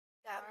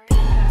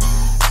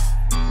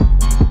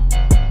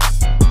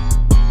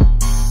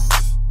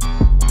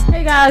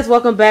Guys,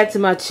 welcome back to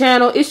my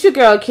channel. It's your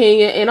girl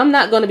Kenya, and I'm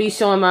not going to be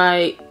showing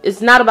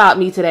it's not about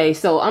me today,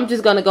 so I'm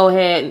just going to go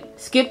ahead and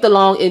skip the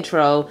long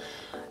intro.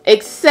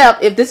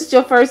 Except if this is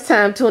your first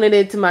time tuning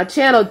into my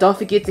channel, don't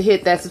forget to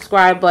hit that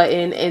subscribe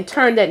button and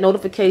turn that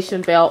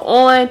notification bell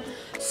on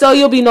so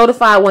you'll be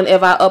notified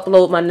whenever I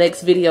upload my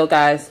next video,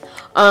 guys.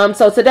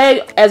 So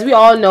today, as we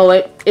all know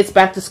it's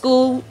back to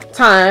school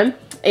time,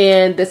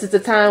 and this is the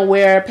time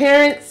where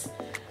parents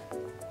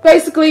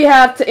basically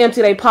have to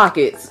empty their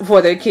pockets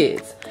for their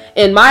kids.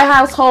 In my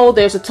household,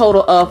 there's a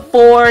total of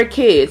 4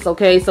 kids,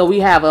 okay? So we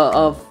have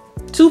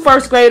two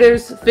first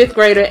graders, 5th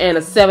grader, and a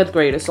 7th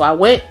grader. So I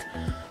went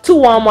to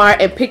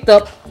Walmart and picked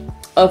up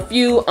a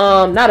few,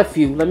 not a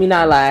few, let me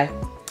not lie.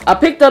 I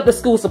picked up the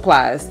school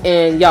supplies,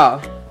 and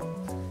y'all,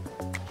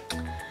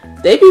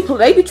 they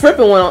be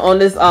tripping on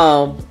this,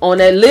 on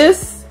that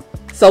list.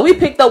 So we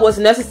picked up what's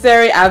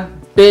necessary.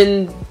 I've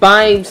been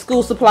buying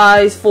school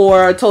supplies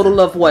for a total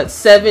of, what,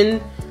 7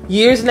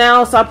 years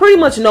now, so I pretty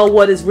much know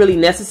what is really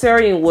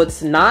necessary and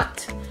what's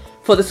not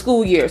for the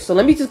school year. So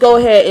let me just go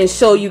ahead and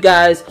show you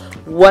guys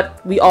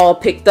what we all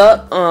picked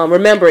up.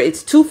 Remember,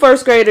 it's 2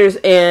 first graders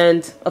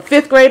and a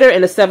 5th grader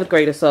and a 7th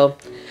grader. So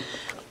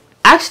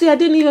actually, I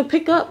didn't even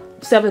pick up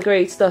 7th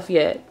grade stuff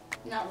yet.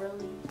 Not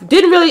really.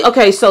 Didn't really.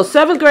 Okay, so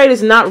 7th grade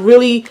is not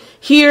really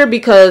here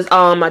because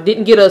I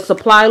didn't get a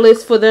supply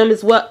list for them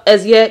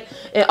as yet,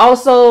 and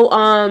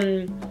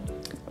also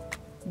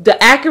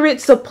the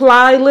accurate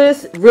supply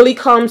list really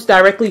comes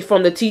directly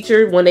from the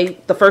teacher when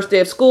the first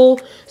day of school.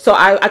 So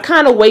I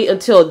kind of wait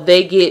until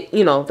they get,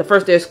 you know, the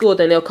first day of school,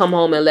 then they'll come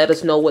home and let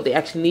us know what they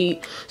actually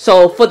need.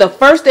 So for the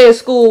first day of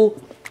school,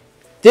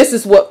 this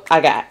is what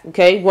I got,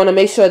 okay? Want to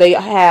make sure they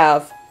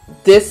have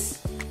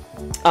this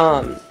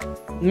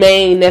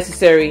main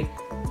necessary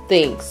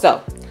thing.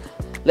 So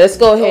let's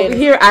go ahead. Over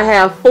here I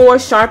have 4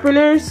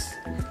 sharpeners,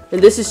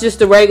 and this is just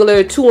the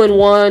regular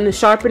 2-in-1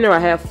 sharpener. I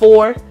have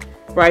 4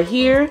 right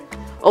here.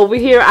 Over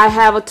here, I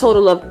have a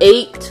total of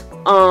 8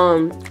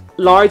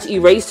 large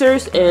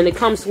erasers, and it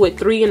comes with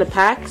 3 in a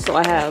pack. So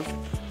I have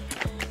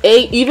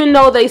 8, even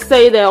though they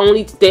say they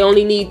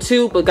only need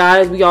 2. But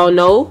guys, we all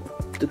know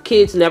the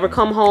kids never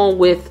come home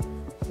with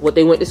what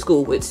they went to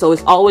school with. So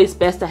it's always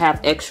best to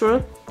have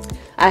extra.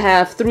 I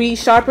have 3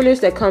 sharpeners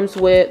that comes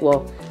with,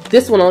 well,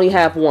 this one only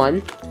have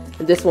 1,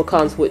 and this one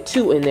comes with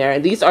 2 in there.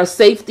 And these are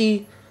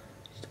safety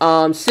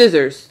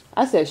scissors.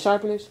 I said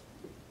sharpeners.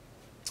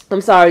 I'm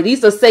sorry,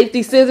 these are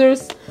safety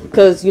scissors,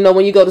 because, you know,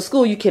 when you go to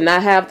school, you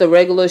cannot have the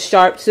regular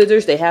sharp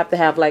scissors. They have to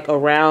have like a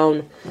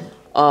round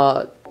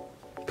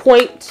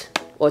point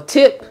or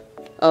tip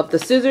of the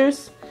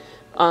scissors.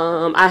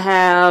 I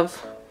have,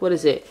 what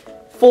is it,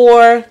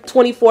 4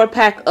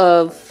 24-pack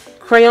of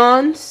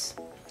crayons.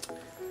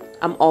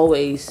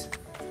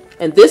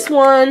 And this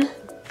one,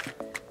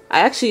 I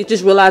actually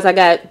just realized I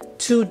got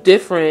 2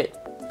 different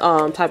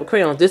type of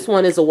crayons. This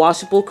one is a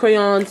washable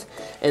crayons,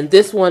 and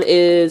this one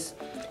is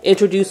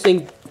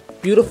introducing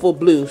beautiful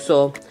blue.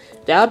 So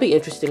that'll be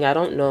interesting. I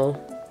don't know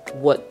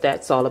what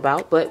that's all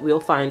about, but we'll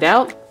find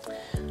out.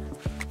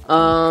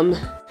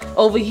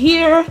 Over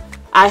here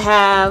I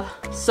have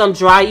some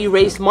dry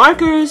erase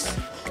markers.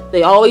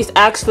 They always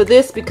ask for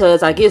this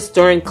because I guess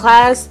during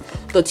class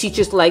the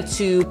teachers like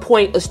to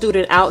point a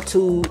student out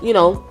to, you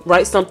know,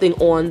 write something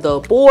on the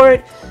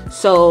board.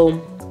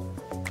 So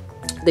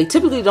they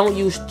typically don't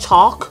use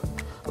chalk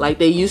like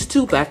they used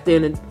to back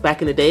in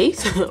the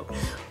days.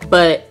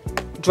 But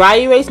dry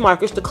erase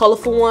markers, the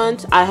colorful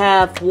ones, I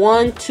have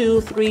 1, 2,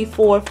 3,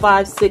 4,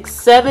 5, 6,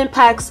 7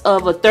 packs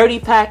of a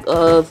 30-pack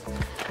of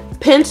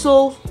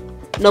pencils,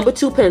 number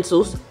 2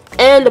 pencils,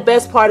 and the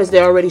best part is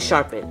they're already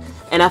sharpened.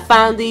 And I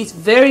found these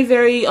very,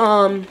 very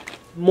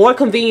more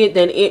convenient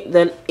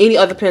than any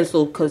other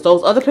pencil, because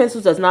those other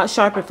pencils does not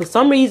sharpen for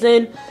some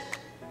reason.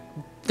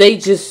 They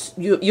just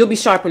you'll be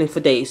sharpening for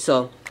days.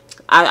 So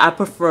I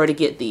prefer to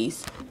get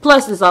these.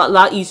 Plus, it's a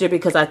lot easier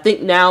because I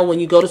think now when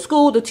you go to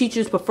school, the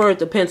teachers prefer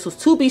the pencils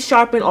to be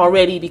sharpened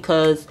already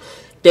because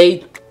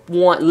they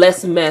want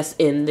less mess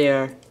in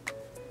their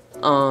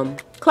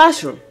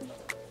classroom.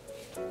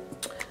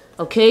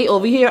 Okay,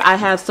 over here I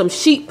have some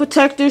sheet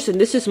protectors,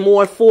 and this is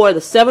more for the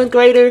 7th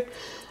grader.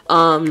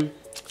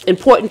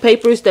 Important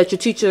papers that your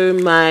teacher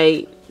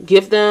might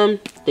give them,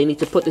 they need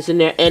to put this in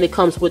there, and it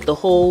comes with the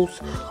holes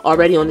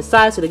already on the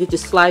side, so they can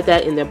just slide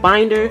that in their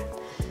binder.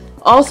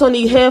 Also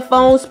need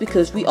headphones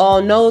because we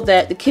all know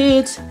that the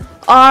kids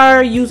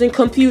are using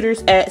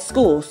computers at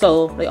school,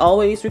 so they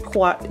always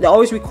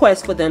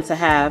request for them to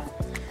have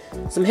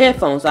some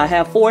headphones. I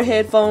have 4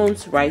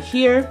 headphones right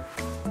here.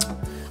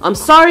 I'm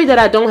sorry that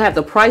I don't have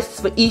the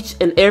prices for each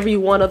and every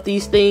one of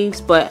these things,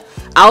 but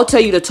I'll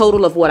tell you the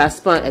total of what I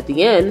spent at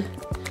the end.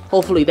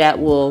 Hopefully that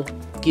will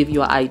give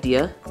you an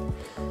idea.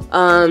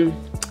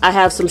 I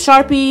have some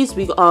Sharpies.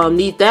 We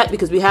need that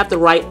because we have to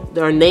write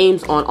their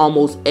names on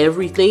almost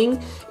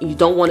everything, and you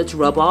don't want it to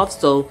rub off.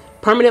 So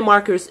permanent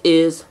markers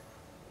is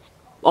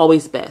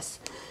always best.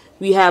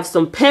 We have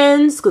some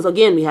pens because,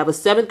 again, we have a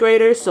 7th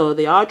grader, so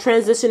they are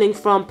transitioning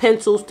from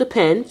pencils to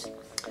pens.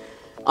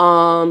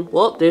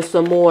 Well, there's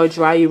some more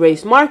dry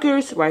erase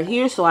markers right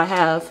here. So I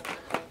have,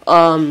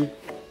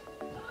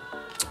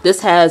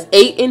 this has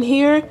 8 in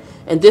here,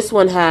 and this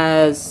one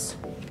has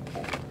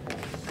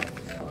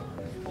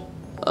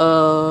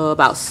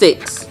about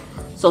 6.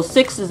 So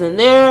 6 is in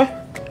there.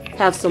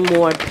 Have some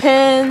more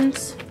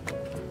pens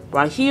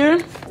right here.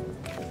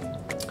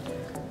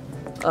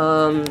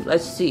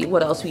 Let's see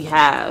what else we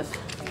have.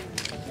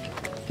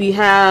 We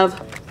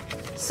have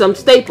some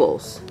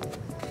staples.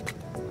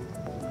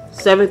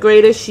 7th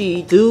grader,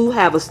 she do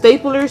have a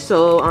stapler,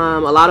 so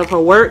a lot of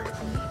her work,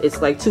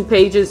 it's like 2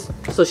 pages,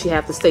 so she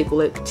have to staple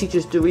it.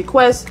 Teachers do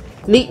request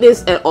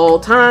neatness at all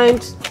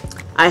times.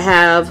 I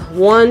have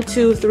 1,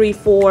 2, 3,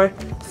 4,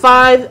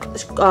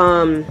 5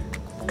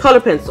 color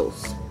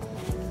pencils.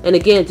 And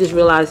again, just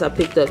realized I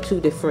picked up 2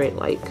 different,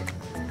 like,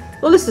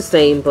 well, it's the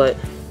same, but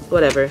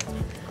whatever.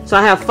 So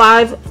I have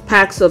 5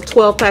 packs of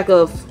 12 pack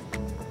of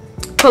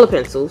color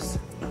pencils.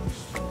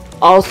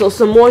 Also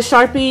some more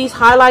Sharpies,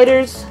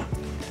 highlighters.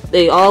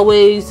 They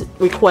always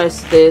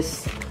request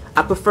this.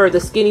 I prefer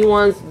the skinny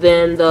ones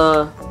than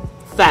the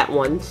fat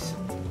ones,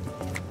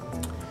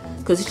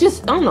 because it's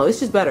just, I don't know, it's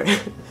just better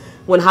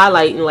when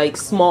highlighting like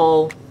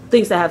small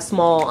things that have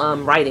small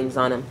writings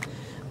on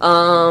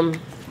them.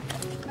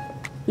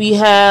 We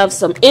have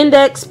some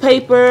index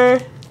paper,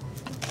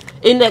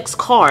 index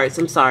cards,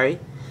 I'm sorry.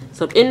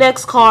 Some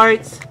index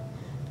cards.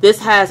 This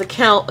has a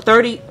count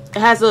 30, it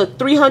has a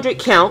 300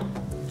 count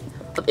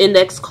of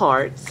index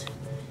cards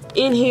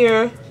in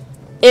here.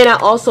 And I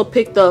also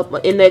picked up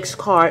an index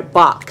card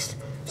box,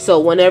 so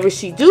whenever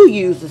she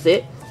uses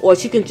it, or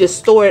she can just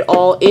store it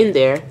all in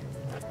there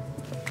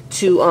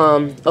to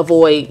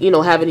avoid, you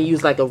know, having to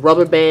use like a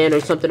rubber band or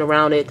something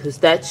around it, because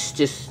that's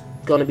just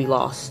gonna be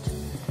lost.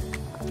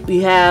 We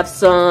have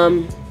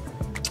some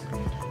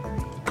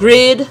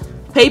grid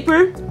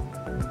paper.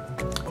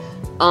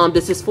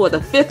 This is for the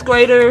 5th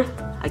grader.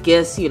 I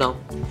guess, you know,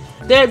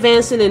 they're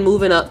advancing and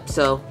moving up,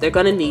 so they're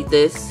gonna need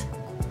this.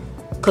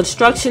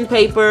 Construction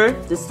paper.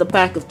 This is a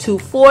pack of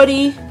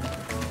 240.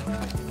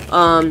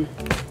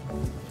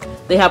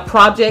 They have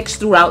projects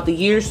throughout the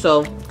year,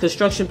 so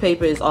construction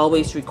paper is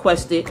always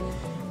requested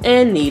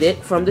and needed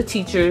from the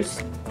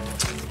teachers.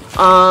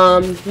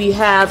 We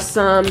have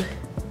some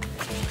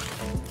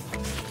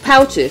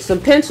pouches, some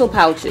pencil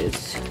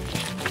pouches.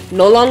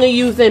 No longer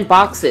using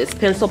boxes,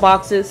 pencil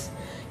boxes.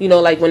 You know,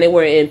 like when they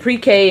were in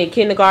pre-K and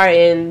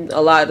kindergarten, a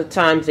lot of the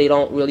times they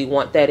don't really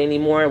want that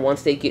anymore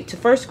once they get to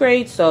 1st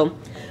grade. So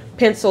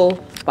pencil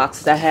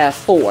boxes, I have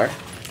 4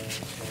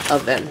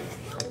 of them,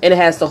 and it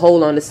has the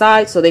hole on the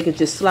side, so they can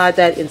just slide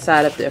that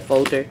inside of their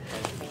folder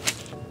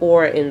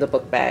or in the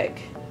book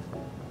bag.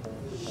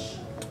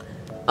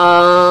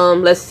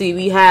 Let's see,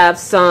 we have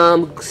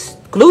some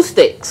glue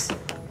sticks,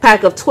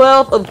 pack of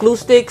 12 of glue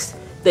sticks.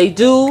 They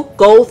do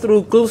go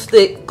through glue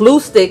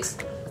sticks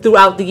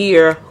throughout the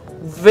year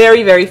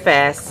very, very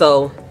fast,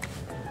 so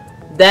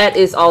that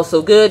is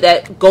also good.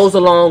 That goes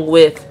along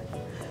with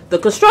the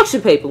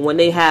construction paper when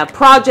they have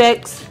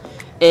projects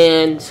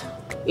and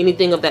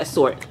anything of that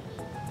sort.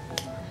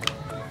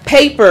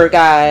 Paper,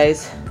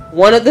 guys,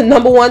 one of the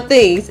 #1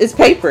 things is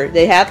paper.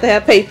 They have to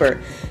have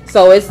paper.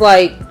 So it's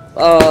like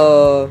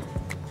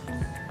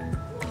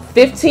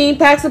 15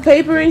 packs of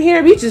paper in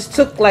here. We just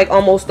took like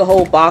almost the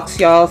whole box,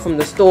 y'all, from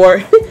the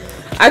store.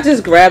 I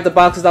just grabbed the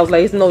boxes. I was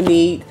like, there's no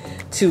need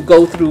to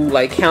go through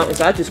like counting,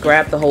 so I just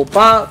grabbed the whole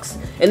box.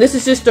 And this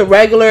is just a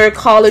regular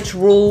college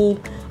rule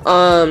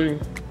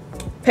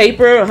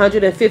paper,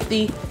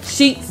 150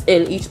 sheets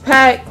in each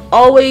pack.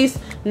 Always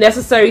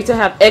necessary to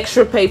have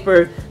extra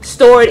paper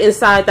stored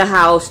inside the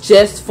house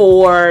just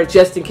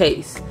in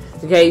case.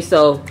 Okay,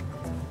 so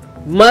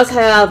must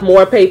have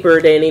more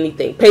paper than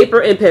anything.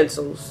 Paper and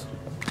pencils.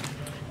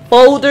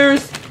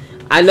 Folders.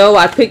 I know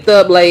I picked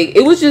up, like,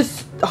 it was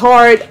just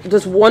hard.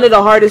 Just one of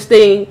the hardest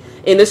thing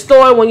in the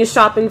store when you're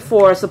shopping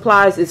for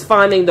supplies is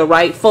finding the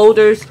right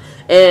folders.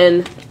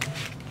 And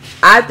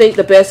I think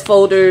the best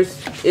folders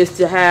is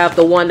to have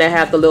the one that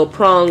have the little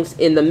prongs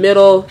in the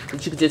middle,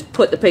 that you can just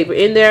put the paper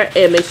in there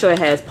and make sure it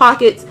has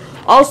pockets.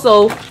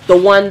 Also, the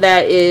one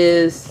that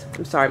is,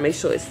 I'm sorry, make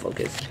sure it's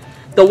focused.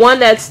 The one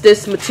that's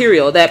this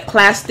material, that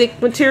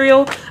plastic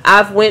material.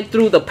 I've went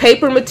through the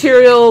paper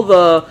material,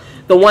 the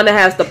one that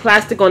has the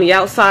plastic on the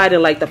outside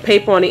and like the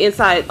paper on the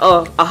inside.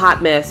 Oh, a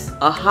hot mess,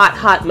 a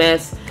hot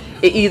mess.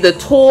 It either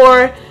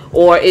tore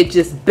or it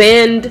just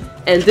bent,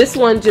 and this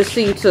one just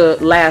seemed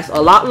to last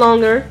a lot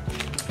longer.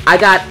 I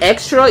got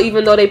extra,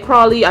 even though they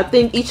probably, I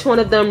think each one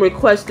of them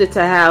requested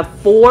to have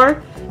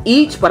 4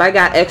 each, but I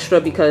got extra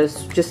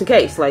because just in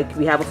case, like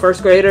we have a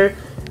 1st grader,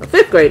 a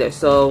 5th grader,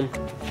 so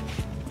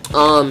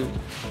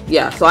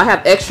yeah, so I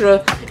have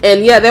extra.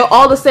 And yeah, they're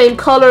all the same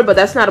color, but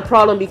that's not a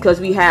problem because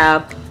we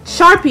have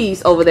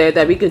Sharpies over there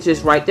that we can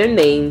just write their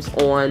names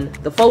on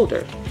the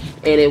folder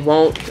and it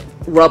won't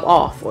rub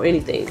off or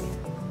anything.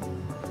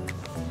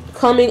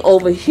 Coming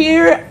over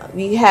here,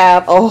 we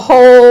have a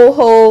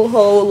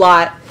whole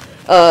lot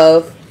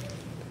of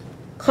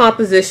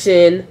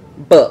composition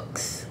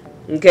books.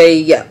 Okay,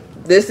 yeah,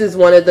 this is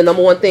one of the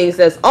 #1 things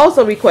that's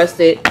also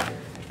requested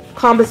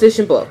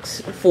composition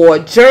books for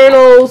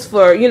journals,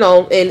 for, you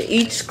know, in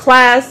each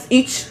class,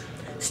 each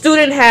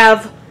student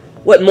have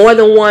more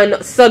than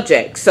one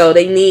subject, so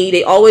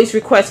they always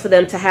request for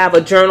them to have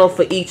a journal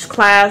for each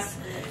class,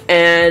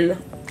 and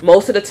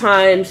most of the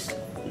times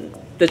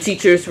the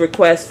teachers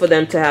request for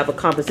them to have a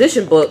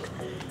composition book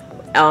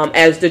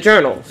as the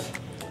journals.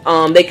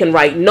 They can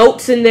write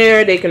notes in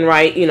there, they can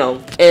write, you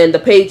know, and the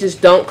pages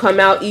don't come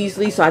out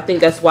easily, so I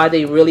think that's why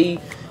they really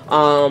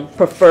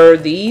prefer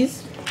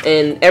these.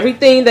 And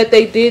everything that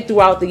they did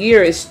throughout the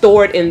year is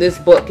stored in this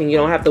book, and you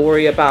don't have to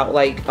worry about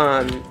like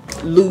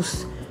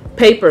loose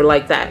paper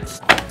like that.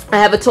 I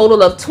have a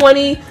total of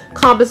 20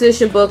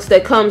 composition books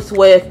that comes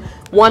with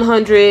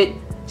 100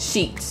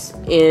 sheets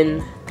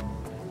in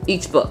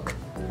each book.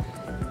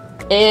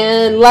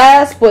 And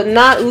last but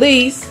not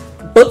least,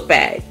 book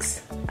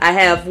bags. I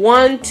have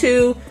 1,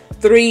 2,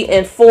 3,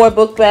 and 4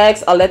 book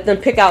bags. I'll let them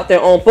pick out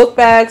their own book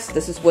bags.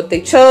 This is what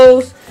they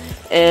chose.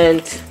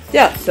 And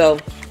yeah, so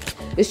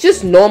it's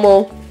just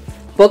normal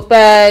book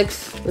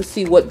bags. Let's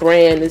see what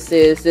brand this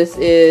is. This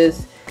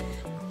is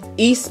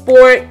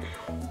eSport.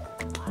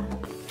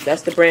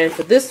 That's the brand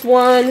for this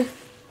one.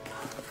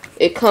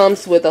 It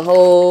comes with a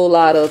whole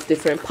lot of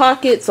different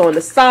pockets on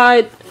the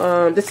side.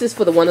 This is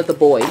for one of the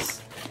boys.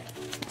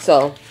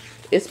 So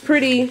it's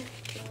pretty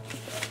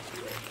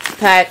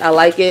packed. I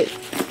like it.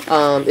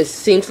 It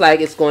seems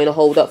like it's going to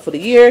hold up for the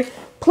year.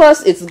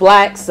 Plus, it's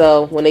black,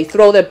 so when they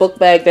throw their book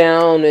bag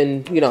down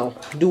and, you know,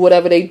 do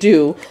whatever they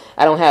do,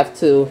 I don't have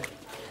to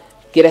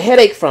get a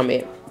headache from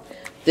it.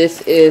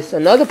 This is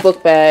another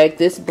book bag.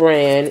 This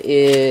brand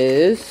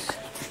is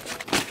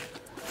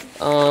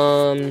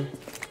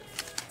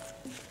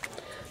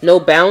No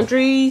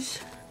Boundaries.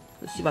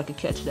 Let's see if I can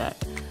catch that.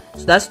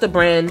 So that's the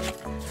brand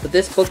for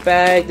this book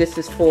bag. This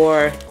is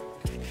for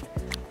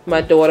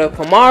my daughter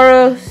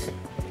Kamara.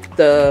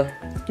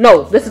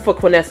 No, this is for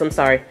Quinessa, I'm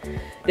sorry.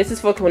 This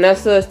is for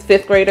Quinessa,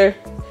 5th grader.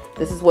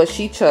 This is what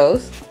she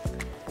chose.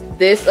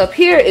 This up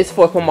here is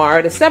for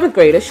Kamara, the 7th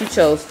grader. She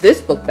chose this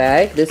book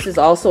bag. This is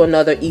also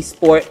another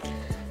eSport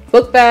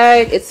book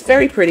bag. It's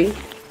very pretty.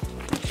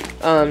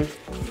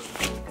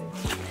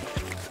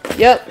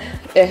 Yep,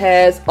 it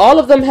has, all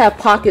of them have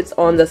pockets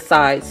on the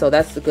side, so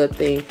that's the good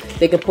thing.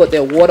 They can put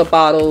their water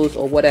bottles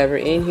or whatever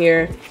in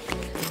here.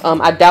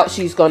 I doubt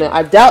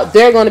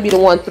they're gonna be the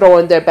one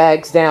throwing their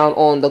bags down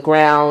on the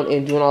ground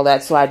and doing all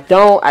that. So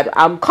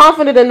I'm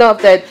confident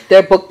enough that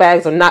their book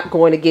bags are not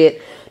going to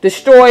get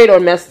destroyed or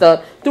messed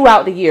up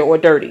throughout the year or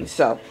dirty.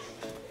 So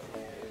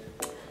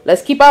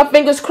let's keep our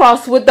fingers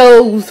crossed with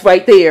those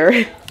right there.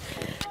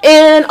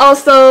 And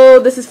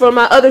also, this is for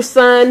my other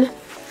son.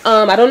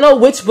 I don't know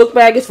which book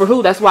bag is for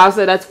who. That's why I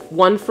said that's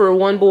one for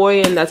one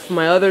boy and that's for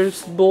my other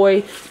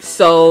boy.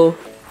 So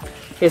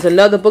here's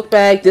another book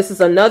bag. This is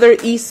another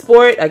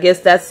eSport. I guess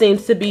that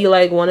seems to be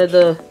like one of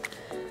the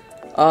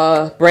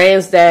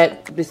brands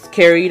that is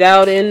carried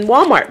out in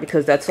Walmart,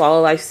 because that's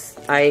all I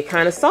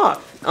kind of saw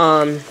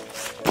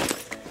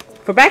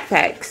for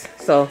backpacks.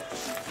 So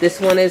this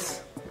one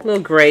is a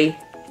little gray,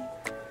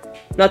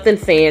 nothing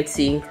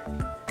fancy,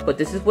 but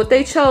this is what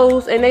they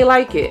chose and they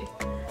like it.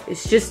 It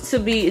just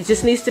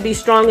needs to be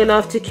strong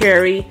enough to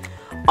carry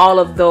all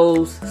of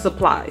those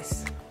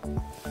supplies.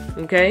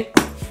 Okay.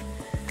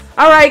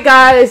 Alright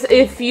guys,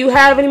 if you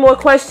have any more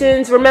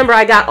questions, remember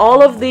I got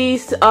all of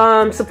these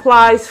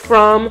supplies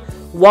from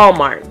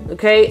Walmart,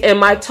 okay? And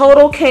my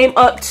total came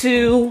up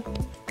to...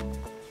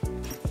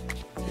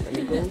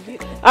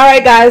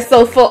 Alright guys,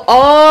 so for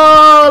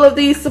all of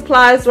these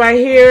supplies right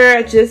here,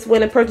 I just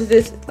went and purchased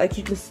this. Like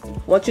you just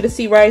want you to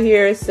see right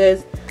here, it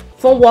says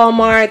from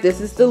Walmart.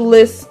 This is the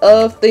list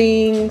of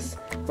things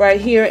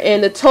right here.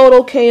 And the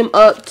total came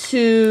up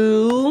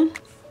to...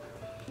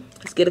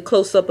 Let's get a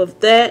close-up of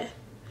that.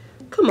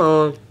 Come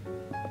on.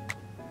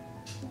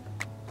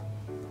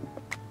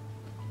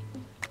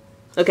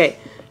 Okay,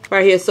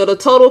 right here. So the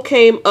total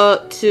came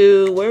up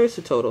to, where is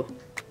the total?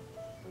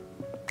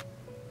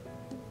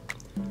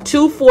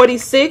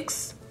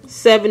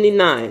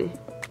 $246.79.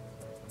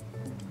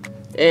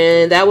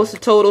 And that was the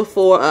total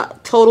for a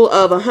total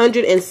of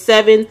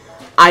 107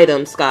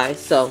 items, guys.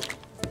 So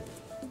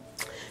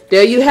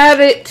there you have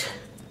it.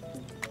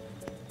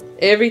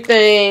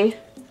 Everything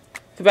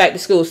for back to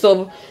school.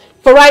 So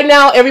for right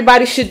now,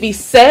 everybody should be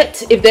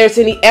set. If there's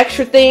any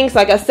extra things,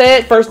 like I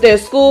said, first day of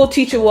school,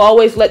 teacher will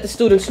always let the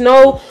students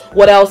know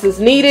what else is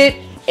needed,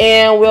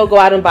 and we'll go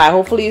out and buy.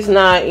 Hopefully it's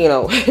not, you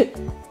know,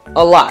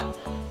 a lot.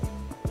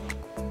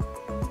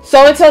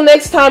 So until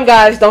next time,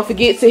 guys, don't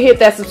forget to hit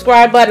that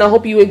subscribe button. I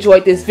hope you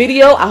enjoyed this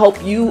video. I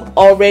hope you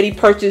already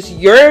purchased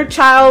your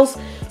child's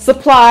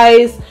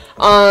supplies.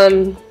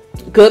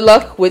 Good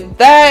luck with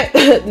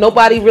that.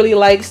 Nobody really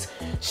likes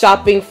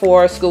shopping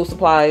for school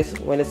supplies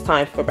when it's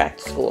time for back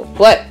to school.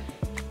 But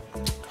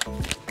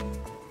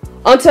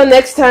until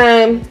next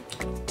time,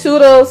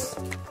 toodles.